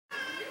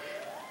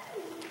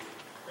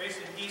Grace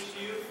and peace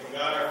to you from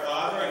God our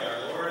Father and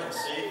our Lord and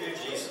Savior,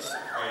 Jesus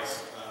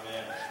Christ.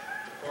 Amen.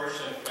 The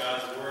portion of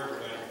God's Word we're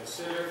going to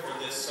consider for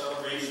this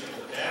celebration of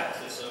the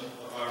baptism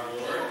of our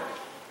Lord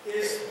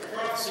is a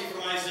prophecy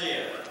from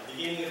Isaiah,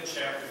 beginning of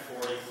chapter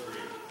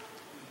 43.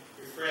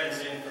 Your friends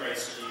in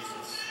Christ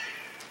Jesus.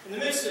 In the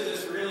midst of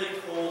this really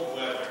cold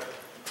weather,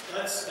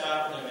 let's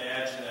stop and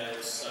imagine that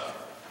it's summer.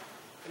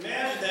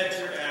 Imagine that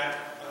you're at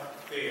a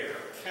fair,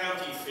 a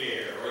county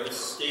fair, or the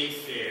state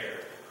fair.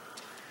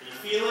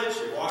 You feel it,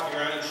 you're walking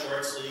around in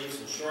short sleeves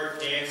and short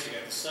pants, you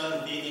got the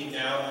sun beating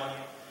down on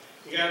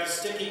you, you got the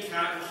sticky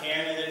cotton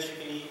candy that you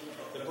can eat,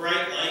 the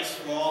bright lights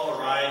from all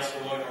the rides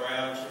going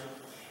around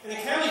you. In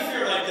a county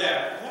fair like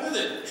that, one of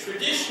the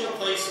traditional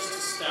places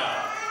to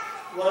stop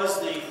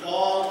was the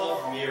Hall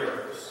of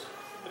Mirrors.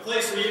 A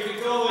place where you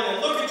could go in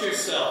and look at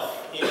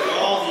yourself in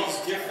all these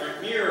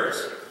different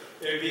mirrors.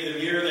 There would be the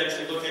mirror that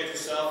you look at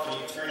yourself and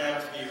you turn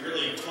out to be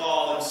really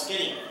tall and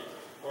skinny.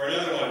 Or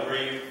another one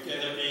where you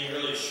end up being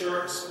really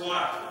short and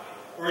squat.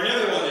 Or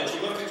another one that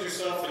you look at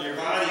yourself and your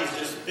body is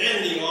just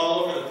bending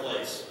all over the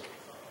place.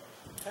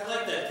 I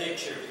like that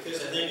picture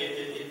because I think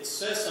it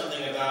says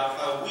something about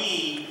how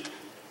we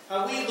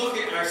look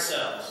at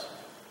ourselves.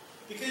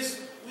 Because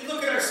we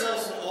look at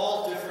ourselves in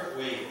all different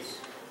ways.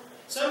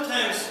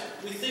 Sometimes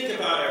we think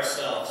about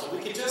ourselves and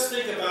we can just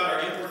think about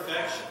our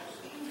imperfections.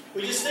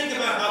 We just think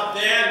about how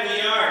bad we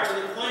are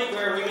to the point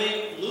where we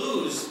may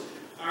lose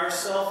our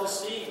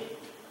self-esteem.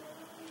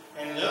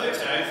 And at other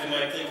times, we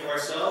might think of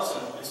ourselves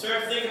and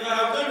start to think about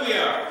how good we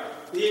are.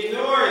 We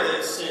ignore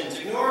the sins,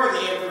 ignore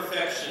the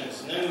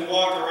imperfections, and then we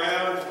walk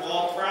around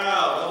all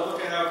proud. Oh,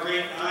 look at how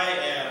great I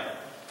am.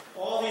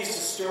 All these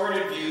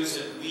distorted views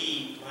that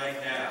we might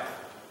have.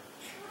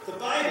 The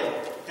Bible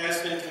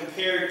has been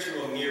compared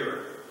to a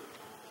mirror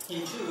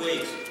in two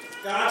ways.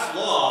 God's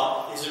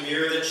law is a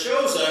mirror that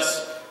shows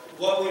us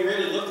what we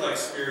really look like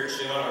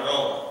spiritually on our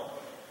own.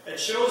 It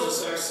shows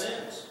us our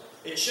sins.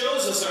 It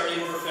shows us our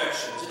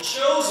imperfections. It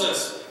shows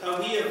us how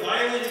we have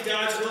violated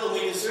God's will and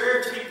we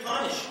deserve to be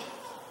punished.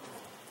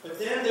 But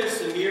then there's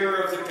the mirror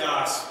of the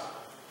gospel,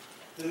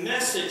 the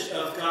message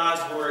of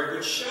God's word,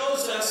 which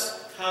shows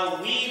us how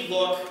we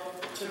look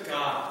to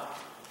God.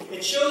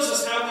 It shows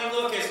us how we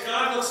look as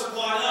God looks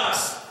upon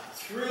us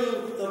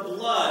through the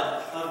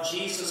blood of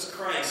Jesus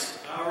Christ,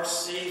 our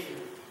Savior.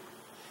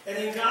 And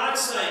in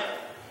God's sight,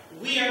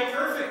 we are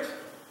perfect.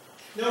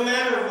 No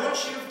matter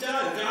what you've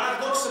done,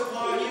 God looks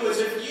upon you as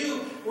if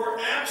you were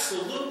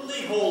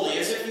absolutely holy,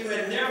 as if you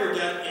had never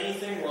done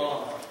anything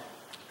wrong.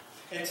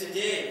 And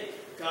today,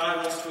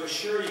 God wants to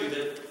assure you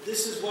that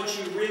this is what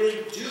you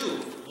really do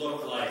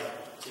look like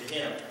to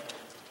Him.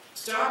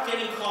 Stop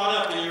getting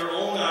caught up in your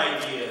own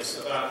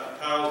ideas about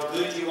how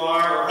good you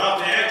are or how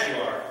bad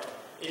you are.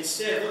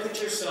 Instead, look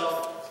at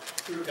yourself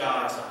through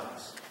God's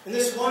eyes. In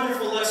this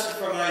wonderful lesson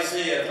from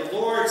Isaiah, the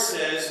Lord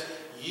says,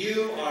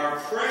 "You are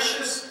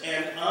precious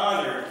and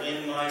honored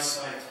in my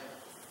sight."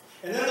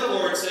 And then the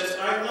Lord says,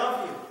 "I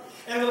love you."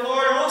 And the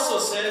Lord also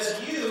says,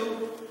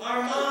 "You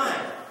are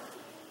mine."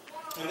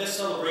 In this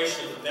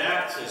celebration of the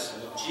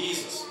baptism of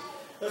Jesus,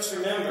 let's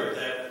remember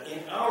that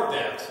in our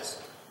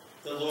baptism,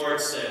 the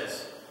Lord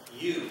says,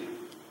 "You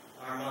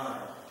are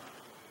mine."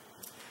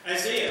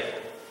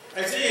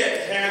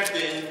 Isaiah had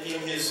been,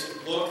 in his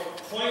book,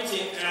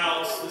 pointing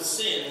out the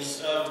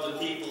sins of the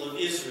people of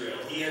Israel.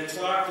 He had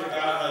talked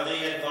about how they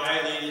had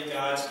violated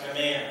God's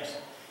commands.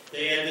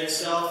 They had been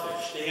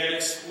selfish. They had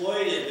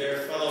exploited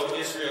their fellow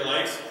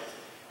Israelites.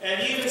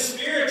 And even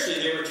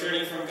spiritually, they were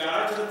turning from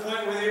God to the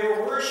point where they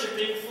were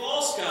worshiping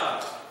false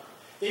gods.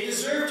 They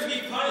deserved to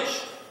be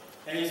punished.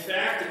 And in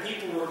fact, the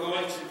people were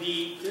going to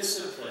be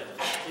disciplined.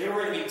 They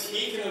were going to be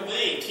taken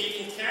away,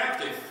 taken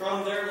captive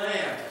from their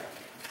land.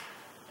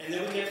 And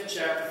then we get to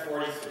chapter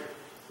 43,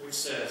 which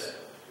says,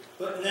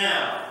 "But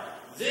now,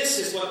 this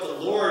is what the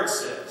Lord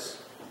says,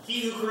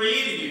 He who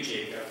created you,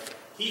 Jacob,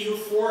 He who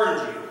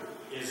formed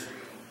you,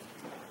 Israel."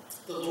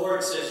 The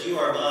Lord says, "You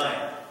are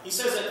mine." He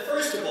says that,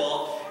 first of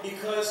all,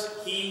 because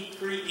He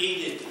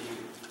created you.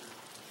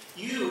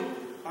 You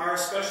are a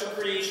special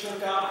creation of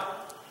God.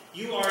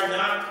 You are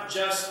not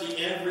just the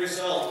end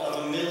result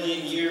of a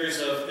million years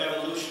of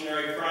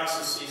evolutionary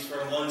processes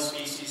from one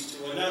species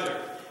to another.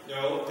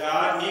 No,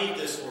 God made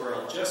this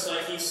world, just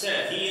like He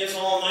said. He is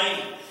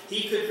almighty.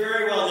 He could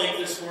very well make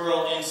this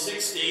world in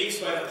 6 days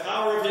by the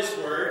power of His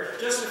word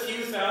just a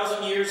few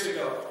thousand years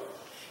ago.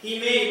 He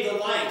made the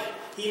light.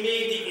 He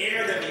made the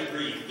air that we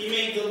breathe. He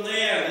made the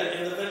land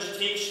and the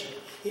vegetation.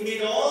 He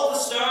made all the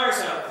stars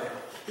out there.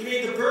 He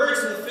made the birds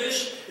and the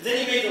fish. And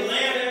then He made the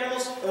land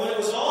animals. And when it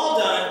was all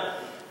done,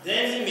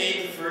 then He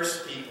made the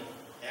first people,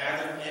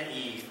 Adam and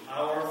Eve,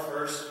 our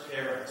first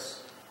parents.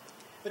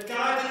 But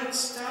God didn't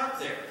stop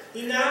there.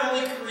 He not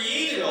only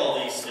created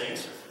all these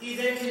things, He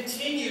then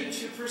continued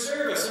to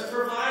preserve us and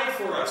provide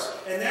for us.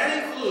 And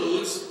that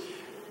includes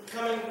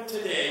coming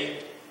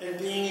today and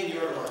being in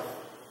your life.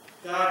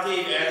 God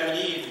gave Adam and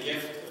Eve the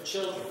gift of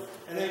children,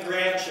 and then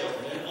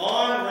grandchildren, and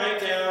on right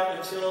down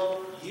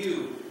until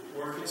you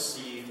were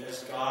conceived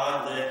as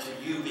God led to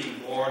you being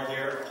born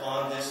here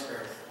upon this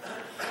earth.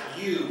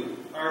 You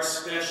are are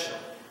special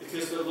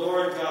because the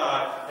Lord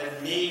God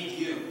has made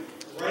you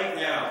right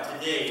now,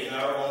 today, in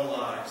our own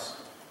lives.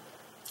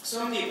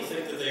 Some people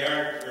think that they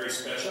aren't very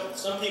special.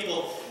 Some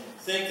people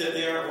think that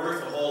they aren't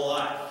worth a whole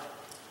lot.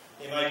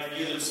 They might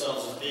view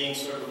themselves as being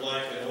sort of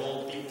like an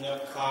old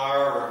beaten-up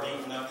car or a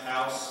beaten-up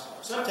house.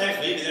 Sometimes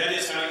maybe that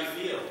is how you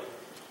feel.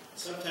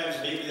 Sometimes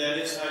maybe that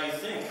is how you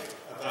think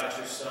about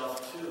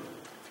yourself too.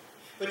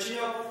 But you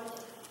know,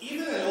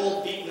 even an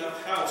old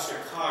beaten-up house or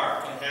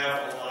car can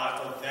have a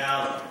lot of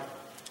value,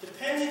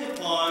 depending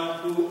upon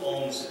who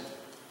owns it.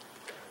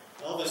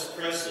 Elvis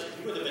Presley,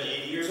 he would have been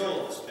 80 years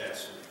old this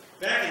past week.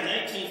 Back in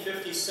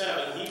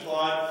 1957, he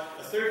bought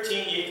a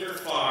 13-acre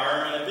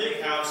farm and a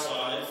big house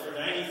on it for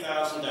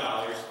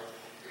 $90,000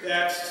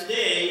 that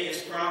today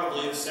is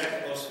probably the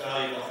second most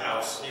valuable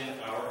house in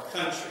our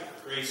country,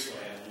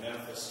 Graceland in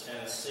Memphis,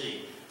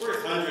 Tennessee,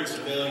 worth hundreds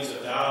of millions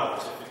of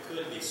dollars if it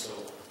could be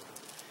sold.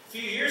 A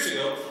few years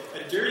ago,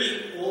 a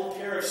dirty old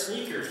pair of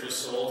sneakers was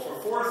sold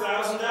for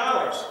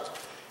 $4,000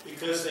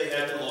 because they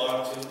had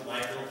belonged to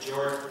Michael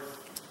Jordan.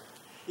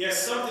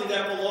 Yes, something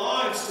that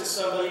belongs to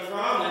somebody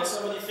prominent,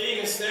 somebody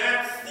famous,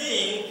 that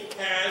thing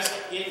has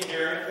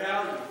inherent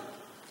value.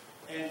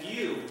 And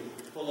you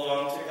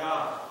belong to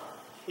God.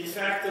 In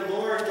fact, the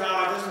Lord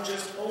God doesn't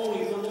just own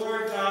you, the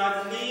Lord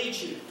God made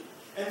you.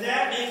 And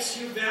that makes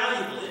you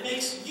valuable. It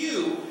makes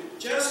you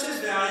just as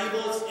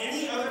valuable as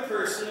any other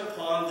person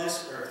upon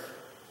this earth.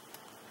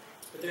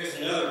 But there's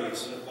another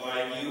reason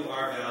why you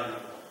are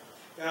valuable.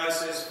 God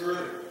says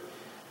further,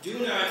 "Do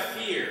not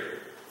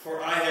fear,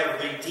 for I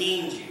have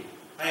redeemed you.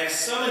 I have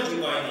summoned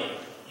you by name.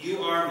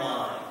 You are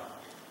mine."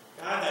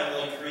 God not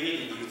only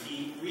created you,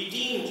 He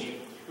redeemed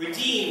you.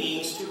 Redeem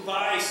means to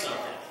buy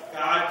something.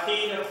 God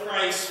paid a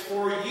price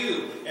for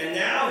you. And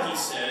now He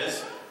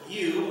says,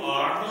 "You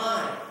are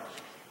mine."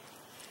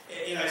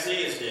 In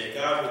Isaiah's day,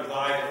 God would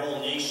buy the whole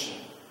nation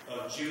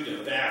of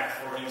Judah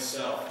back for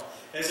Himself.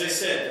 As I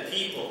said, the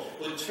people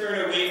would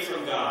turn away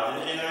from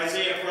God. And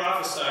Isaiah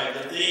prophesied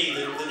that they,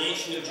 the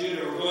nation of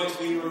Judah, were going to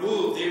be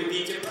removed. They would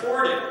be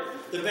deported.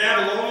 The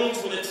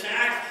Babylonians would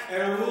attack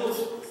and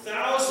remove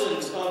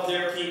thousands of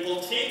their people,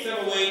 take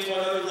them away to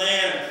another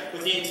land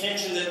with the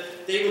intention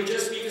that they would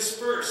just be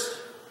dispersed.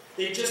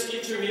 They'd just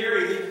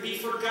intermarry. They'd be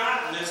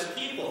forgotten as a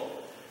people.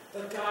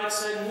 But God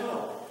said,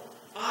 "No,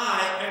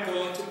 I am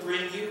going to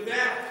bring you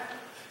back."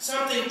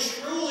 Something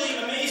truly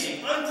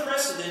amazing,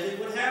 unprecedented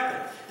would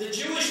happen. The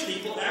Jewish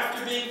people,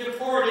 after being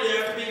deported,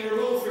 after being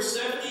removed for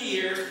 70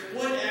 years,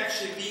 would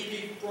actually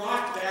be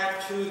brought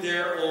back to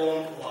their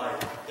own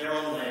life, their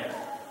own land.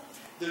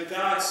 The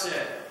God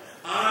said,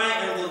 "I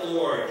am the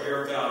Lord,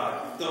 your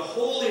God, the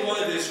Holy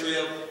One of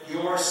Israel,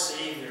 your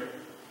Savior."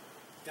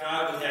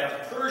 God would have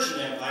the Persian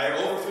Empire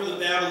overthrow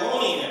the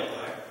Babylonian Empire.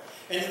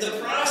 And in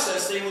the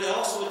process, they would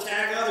also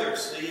attack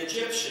others, the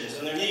Egyptians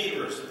and their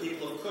neighbors, the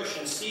people of Cush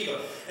and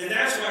Seba. And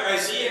that's why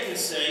Isaiah can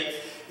say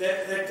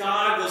that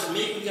God was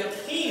making a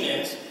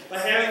payment by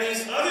having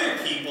these other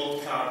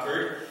people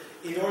conquered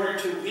in order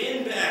to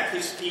win back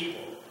His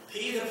people,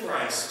 pay the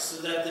price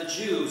so that the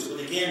Jews would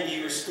again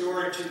be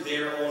restored to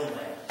their own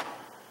land.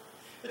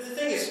 But the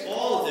thing is,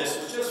 all of this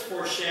was just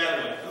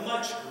foreshadowing a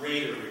much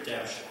greater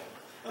redemption,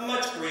 a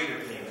much greater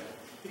payment.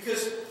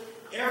 Because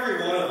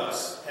every one of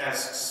us has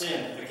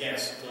sinned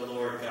against the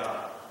Lord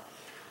God.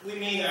 We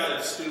may not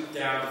have stooped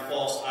down to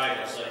false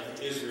idols like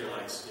the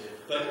Israelites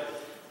did, but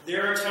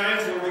there are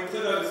times where we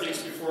put other things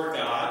before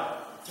God,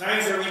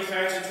 times where we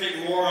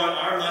concentrate more on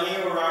our money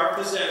or our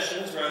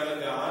possessions rather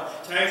than God,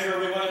 times where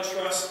we want to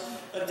trust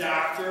a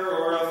doctor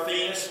or a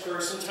famous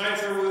person,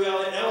 times where we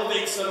will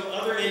elevate some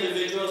other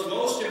individual as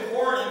most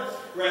important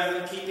rather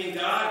than keeping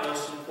God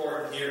most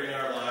important here in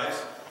our lives.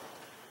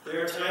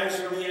 There are times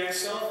where we act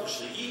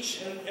selfishly,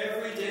 each and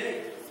every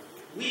day.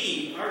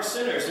 We are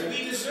sinners, and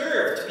we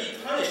deserve to be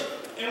punished.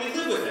 And we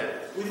live with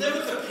that. We live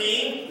with the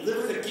pain, we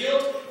live with the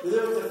guilt, we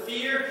live with the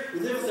fear, we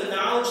live with the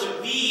knowledge that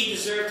we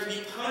deserve to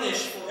be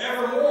punished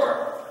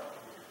forevermore.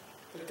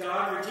 But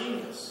God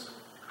redeemed us.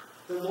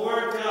 The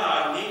Lord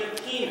God made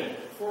a payment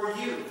for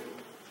you.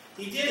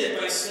 He did it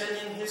by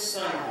sending His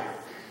Son here,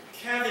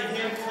 having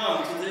Him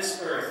come to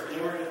this earth in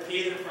order to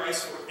pay the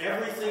price for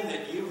everything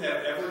that you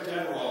have ever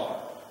done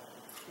wrong.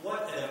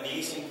 What an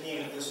amazing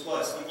payment this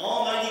was. The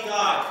Almighty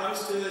God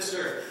comes to this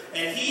earth,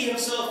 and He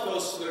Himself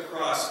goes to the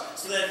cross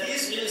so that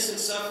His innocent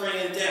suffering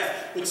and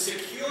death would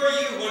secure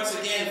you once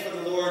again for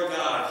the Lord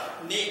God,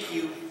 make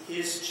you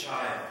His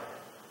child.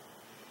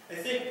 I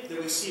think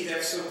that we see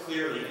that so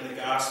clearly in the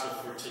gospel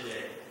for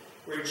today,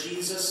 where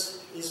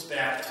Jesus is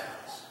baptized.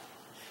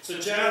 So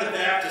John the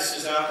Baptist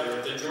is out there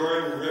at the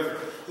Jordan River.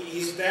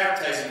 He's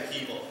baptizing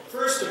people.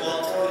 First of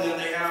all, telling them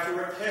they have to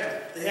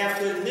repent. They have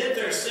to admit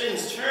their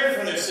sins, turn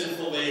from their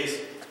sinful ways.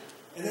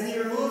 And then He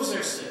removes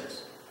their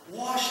sins,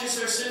 washes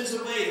their sins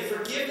away. The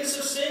forgiveness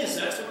of sins,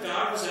 that's what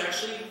God was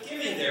actually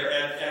giving there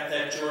at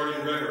that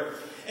Jordan River.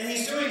 And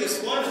He's doing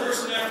this one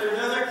person after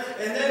another,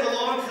 and then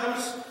along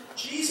comes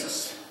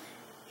Jesus.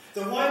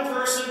 The one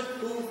person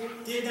who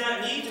did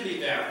not need to be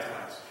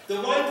baptized.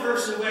 The one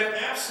person who had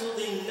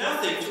absolutely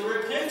nothing to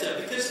repent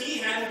of because he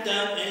hadn't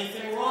done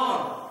anything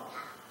wrong.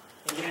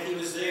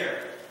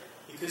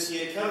 because he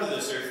had come to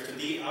this earth to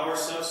be our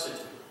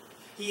substitute.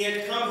 He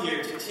had come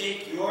here to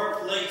take your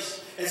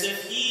place, as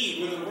if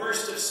he were the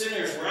worst of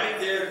sinners right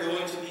there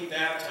going to be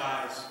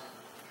baptized.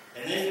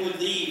 And then he would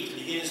leave to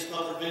begin his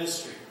public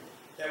ministry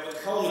that would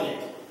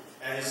culminate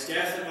at his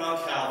death at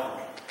Mount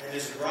Calvary and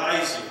his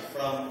rising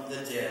from the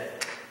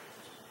dead.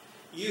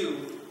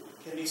 You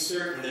can be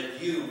certain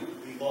that you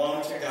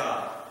belong to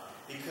God,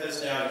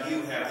 because now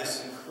you have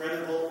this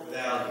incredible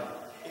value.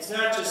 It's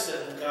not just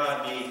that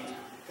God made you.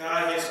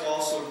 God has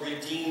also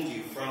redeemed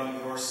you from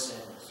your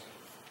sins.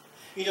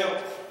 You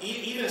know,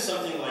 even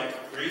something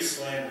like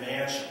Graceland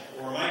Mansion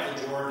or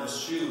Michael Jordan's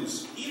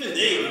shoes, even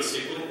they would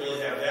say wouldn't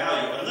really have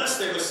value unless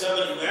there was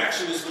somebody who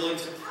actually was willing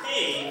to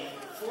pay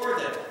for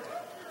them.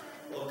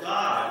 Well,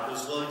 God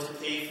was willing to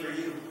pay for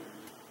you.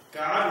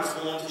 God was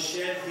willing to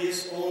shed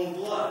his own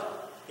blood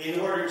in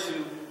order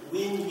to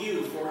win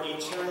you for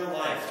eternal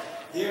life.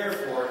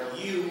 Therefore,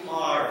 you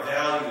are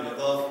valued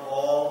above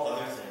all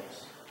other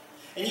things.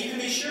 And you can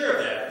be sure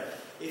of that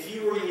if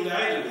you were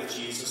united with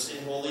Jesus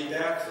in holy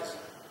baptism.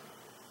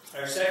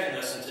 Our second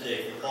lesson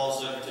today from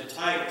Paul's letter to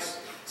Titus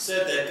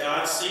said that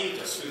God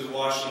saved us through the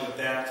washing of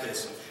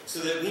baptism so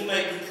that we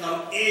might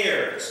become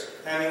heirs,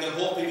 having the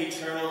hope of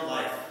eternal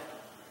life.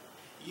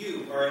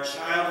 You are a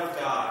child of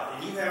God,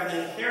 and you have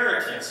an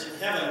inheritance in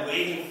heaven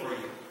waiting for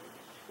you.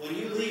 When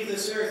you leave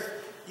this earth,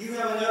 you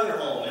have another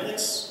home, and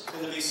it's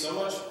going to be so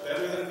much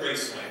better than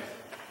Graceland.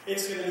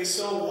 It's going to be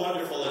so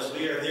wonderful as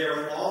we are there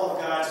with all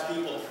of God's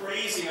people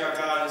praising our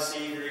God and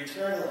Savior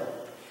eternally.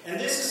 And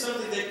this is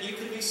something that you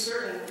can be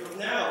certain of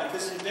now,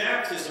 because in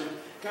baptism,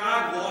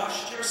 God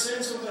washed your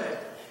sins away.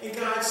 And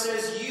God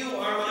says, you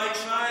are my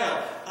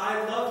child.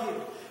 I love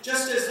you.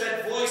 Just as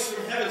that voice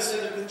from heaven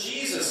said that with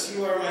Jesus,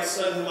 you are my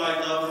son whom I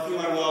love, with you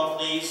I'm well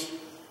pleased.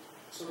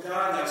 So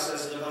God now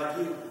says it about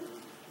you.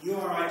 You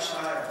are my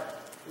child.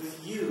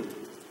 With you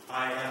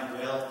I am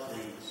well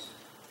pleased.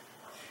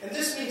 And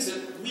this means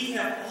that we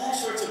have all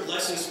sorts of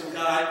blessings from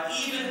God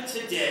even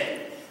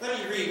today. Let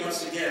me read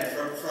once again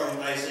from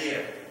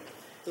Isaiah.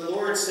 The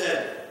Lord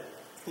said,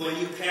 when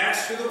you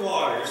pass through the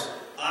waters,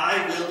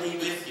 I will be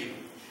with you.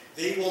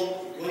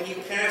 When you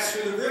pass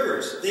through the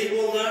rivers, they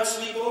will not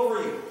sweep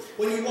over you.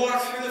 When you walk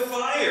through the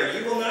fire,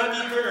 you will not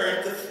be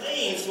burned. The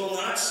flames will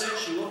not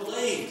set you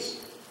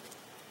ablaze.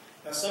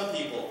 Now some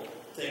people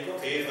think,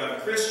 okay, if I'm a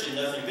Christian,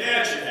 nothing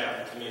bad should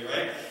happen to me,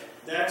 right?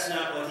 That's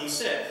not what he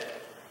said.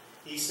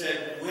 He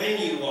said,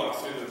 when you walk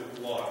through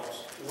the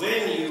waters,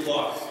 when you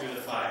walk through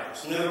the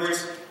fires. In other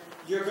words,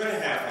 you're going to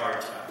have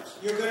hard times.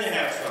 You're going to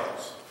have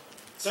troubles.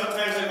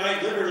 Sometimes it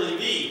might literally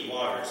be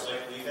waters,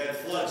 like we've had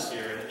floods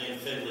here in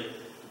Findlay.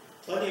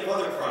 Plenty of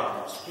other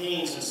problems,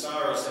 pains and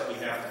sorrows that we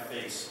have to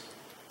face.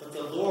 But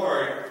the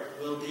Lord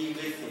will be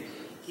with you.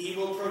 He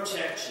will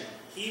protect you.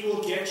 He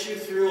will get you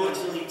through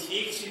until he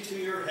takes you to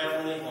your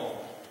heavenly home.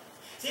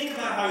 Think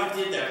about how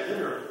he did that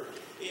literally.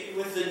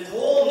 With the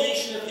whole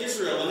nation of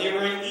Israel when they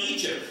were in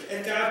Egypt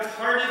and God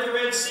parted the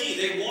Red Sea.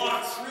 They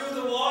walked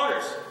through the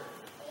waters.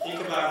 Think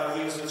about how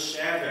he was with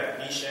Shadrach,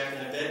 Meshach,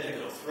 and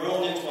Abednego,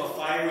 thrown into a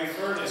fiery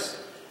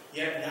furnace,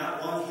 yet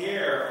not one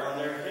hair on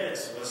their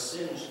heads was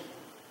singed.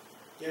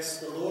 Yes,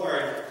 the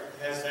Lord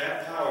has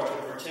that power to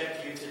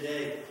protect you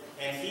today,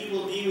 and he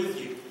will be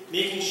with you,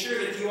 making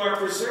sure that you are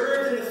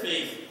preserved in the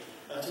faith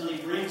until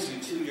he brings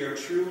you to your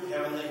true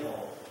heavenly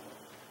home.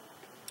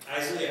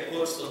 Isaiah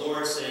quotes the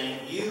Lord saying,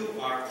 you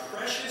are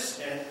precious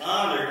and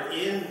honored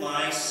in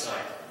my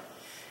sight.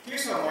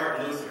 Here's how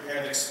Martin Luther kind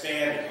of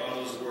expanded on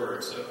those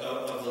words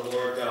of the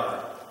Lord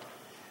God.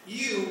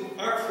 You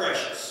are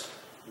precious.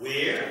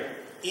 Where?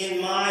 In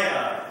my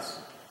eyes.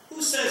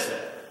 Who says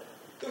that?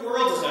 The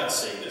world does not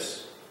say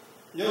this.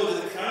 No, to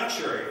the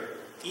contrary.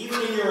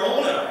 Even in your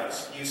own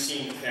eyes, you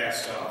seem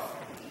cast off.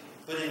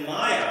 But in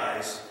my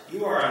eyes,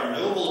 you are a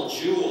noble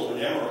jewel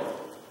and emerald.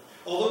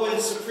 Although in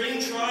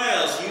supreme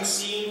trials you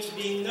seem to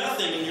be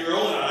nothing in your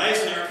own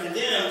eyes and are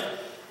condemned,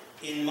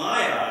 in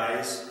my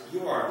eyes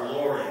you are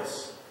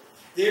glorious.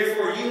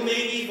 Therefore you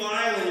may be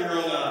vile in your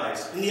own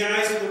eyes, in the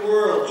eyes of the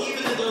world,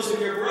 even in those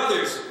of your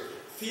brothers.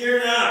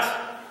 Fear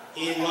not.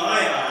 In my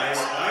eyes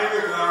I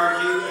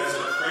regard you as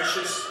a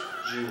precious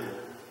jewel.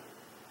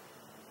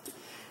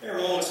 There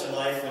are moments in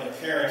life when a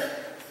parent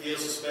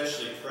feels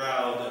especially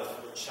proud of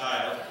a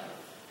child.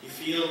 You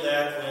feel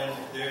that when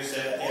there's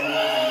that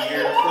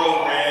end-of-the-year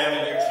program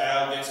and your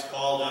child gets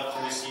called up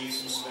to receive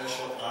some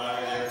special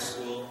honor there at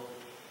school.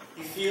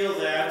 You feel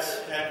that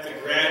at the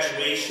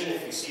graduation,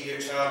 if you see your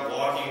child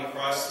walking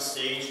across the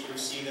stage to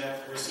receive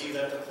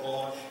that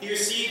diploma. You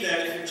receive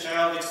that if your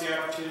child gets the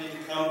opportunity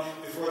to come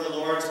before the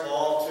Lord's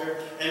altar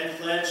and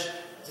pledge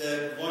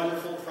the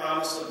wonderful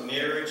promise of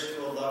marriage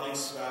to a loving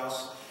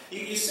spouse.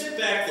 You sit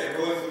back there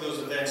going through those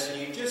events and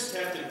you just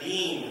have to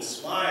beam and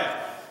smile,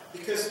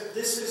 because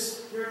this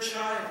is your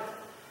child.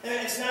 And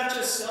it's not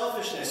just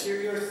selfishness.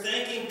 You're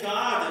thanking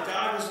God that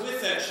God was with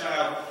that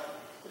child,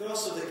 but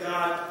also that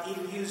God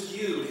even used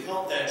you to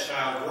help that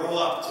child grow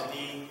up to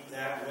be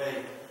that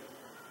way.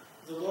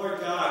 The Lord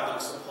God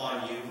looks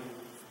upon you,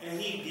 and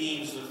he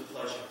beams with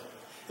pleasure.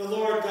 The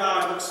Lord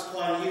God looks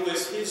upon you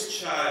as his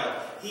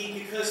child,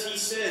 because he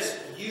says,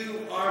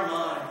 "You are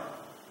mine."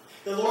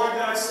 The Lord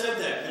God said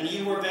that when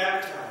you were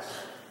baptized.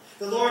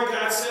 The Lord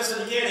God says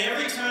it again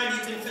every time you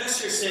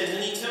confess your sins,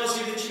 and he tells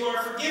you that you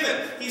are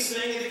forgiven. He's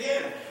saying it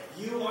again.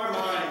 "You are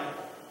mine."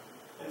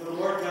 And the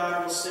Lord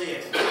God will say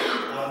it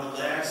on the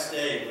last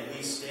day when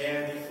we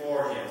stand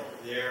before him,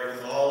 there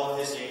with all of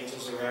his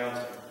angels around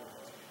him.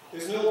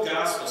 There's an old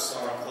gospel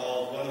song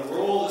called "When the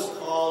Roll is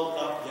Called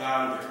Up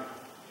Yonder."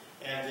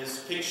 And this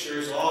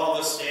pictures all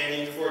of us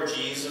standing before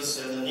Jesus,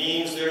 and the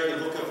names there in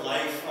the book of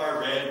life are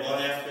read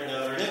one after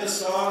another. And in the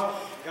song,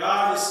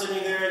 God is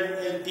sitting there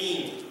and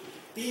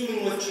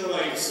beaming with joy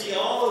to see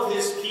all of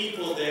his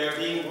people there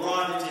being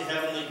brought into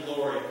heavenly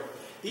glory.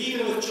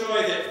 Beaming with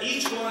joy that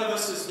each one of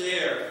us is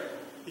there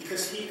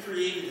because he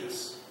created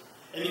us,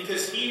 and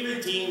because he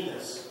redeemed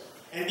us,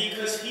 and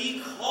because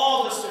he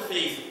called us to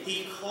faith.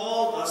 He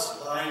called us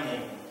by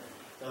name.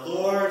 The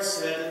Lord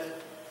said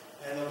it,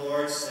 and the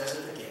Lord says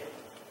it again.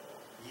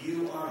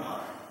 "You are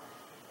mine,"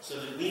 so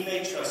that we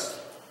may trust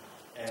him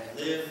and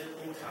live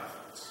in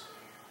confidence.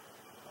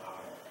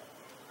 Amen.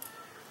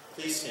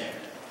 Please stand.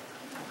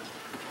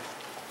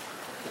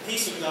 The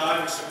peace of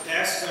God, which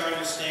surpasses our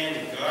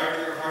understanding, guard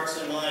your hearts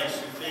and minds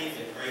through faith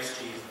in Christ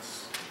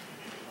Jesus.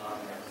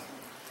 Amen.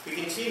 We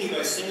continue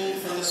by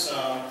singing from the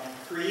song,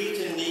 "Create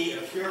in me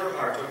a pure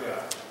heart, O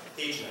God."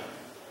 Page 9.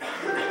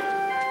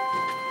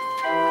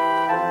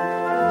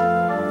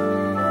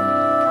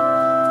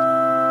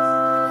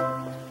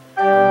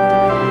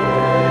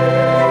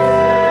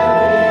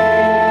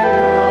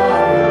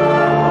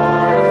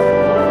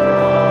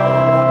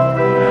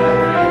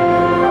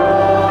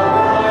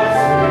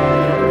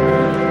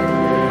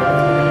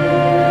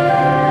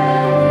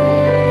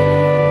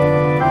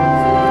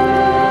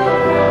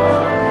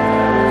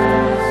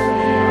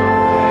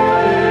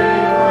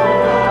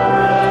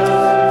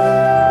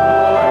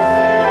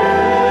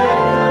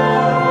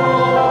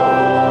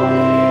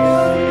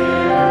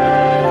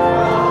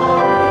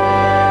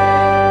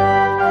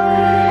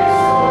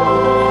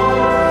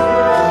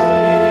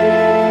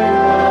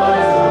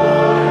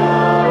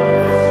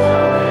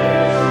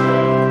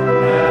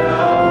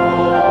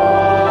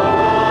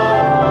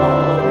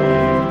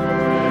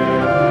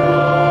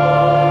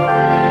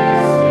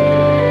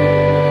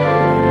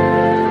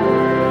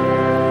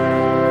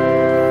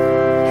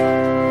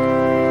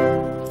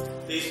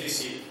 Please be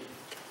seated.